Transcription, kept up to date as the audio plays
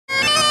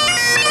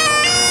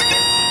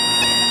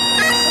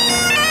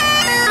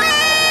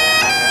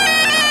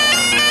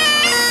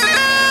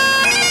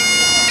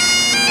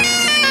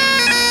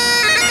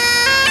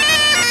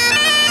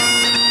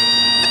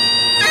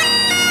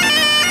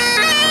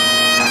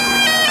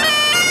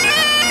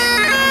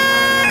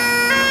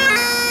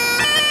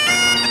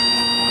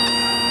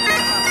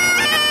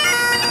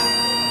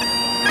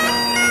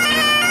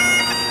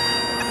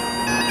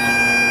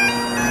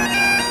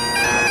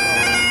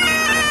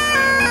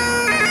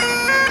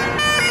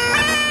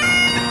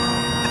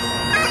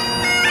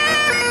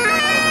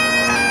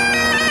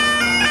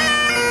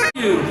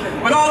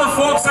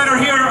are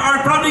here are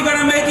probably going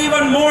to make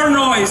even more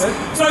noise.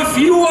 So if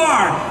you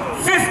are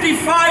 55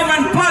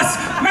 and plus,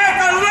 make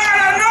a lot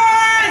of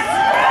noise!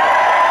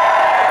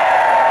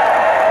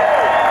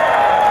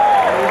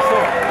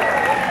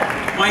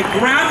 My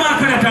grandma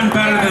could have done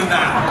better than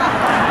that.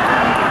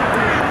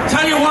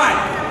 Tell you what,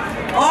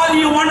 all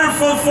you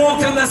wonderful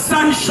folks in the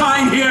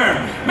sunshine here,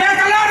 make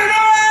a lot of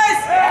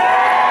noise!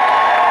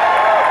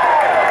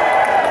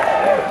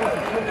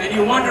 And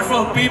you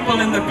wonderful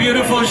people in the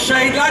beautiful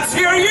shade, let's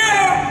hear you!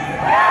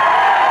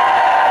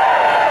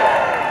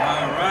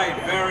 All right,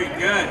 very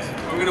good.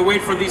 We're going to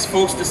wait for these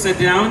folks to sit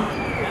down.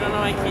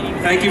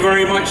 Thank you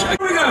very much. Here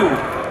we go.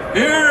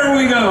 Here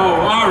we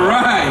go. All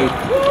right.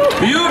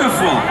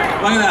 Beautiful.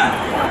 Look at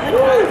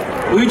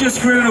that. We just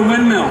created a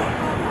windmill.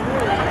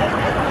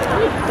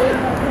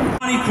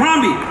 Bonnie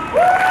Crombie.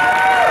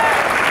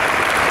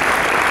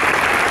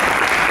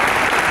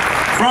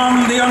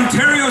 From the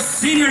Ontario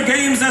Senior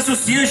Games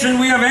Association,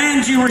 we have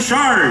Angie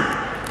Richard.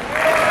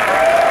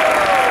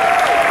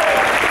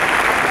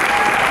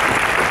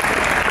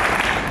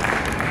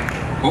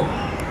 Oh.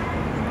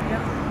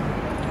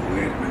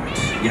 Wait a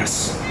minute.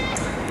 Yes.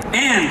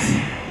 And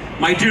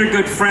my dear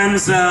good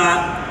friends,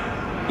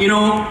 you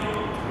know,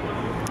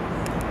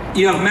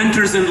 you have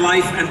mentors in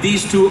life, and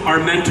these two are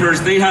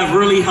mentors. They have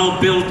really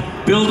helped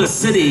build a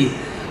city.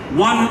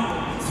 One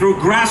through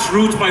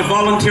grassroots by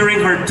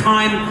volunteering her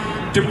time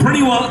to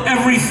pretty well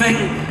everything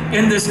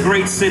in this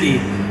great city.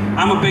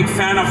 I'm a big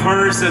fan of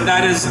hers, and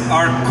that is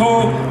our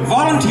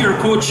volunteer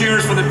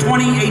co-chairs for the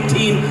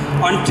 2018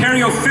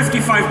 Ontario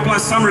 55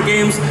 Plus Summer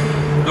Games.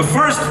 The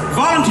first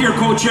volunteer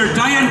co-chair,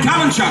 Diane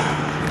Kalenchuk.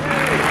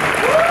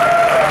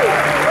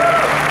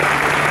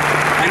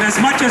 And as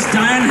much as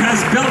Diane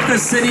has built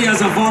this city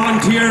as a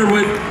volunteer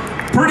with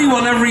pretty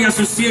well every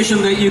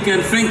association that you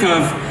can think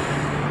of,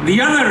 the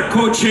other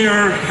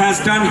co-chair has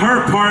done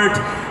her part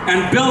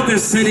and built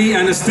this city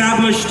and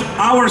established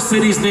our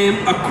city's name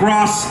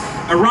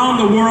around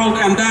the world,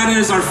 and that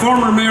is our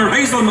former Mayor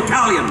Hazel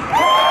McCallion.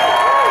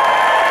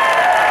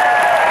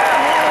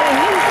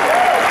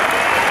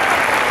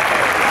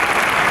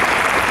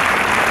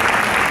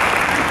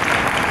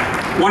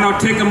 Want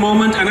to take a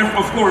moment, and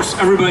of course,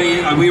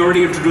 everybody, we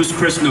already introduced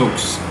Chris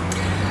Noakes.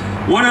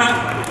 Want to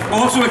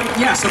also,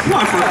 yes,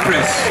 applaud for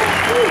Chris.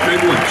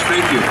 Very much,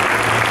 thank you.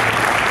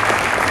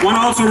 Want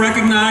to also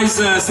recognize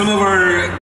some of our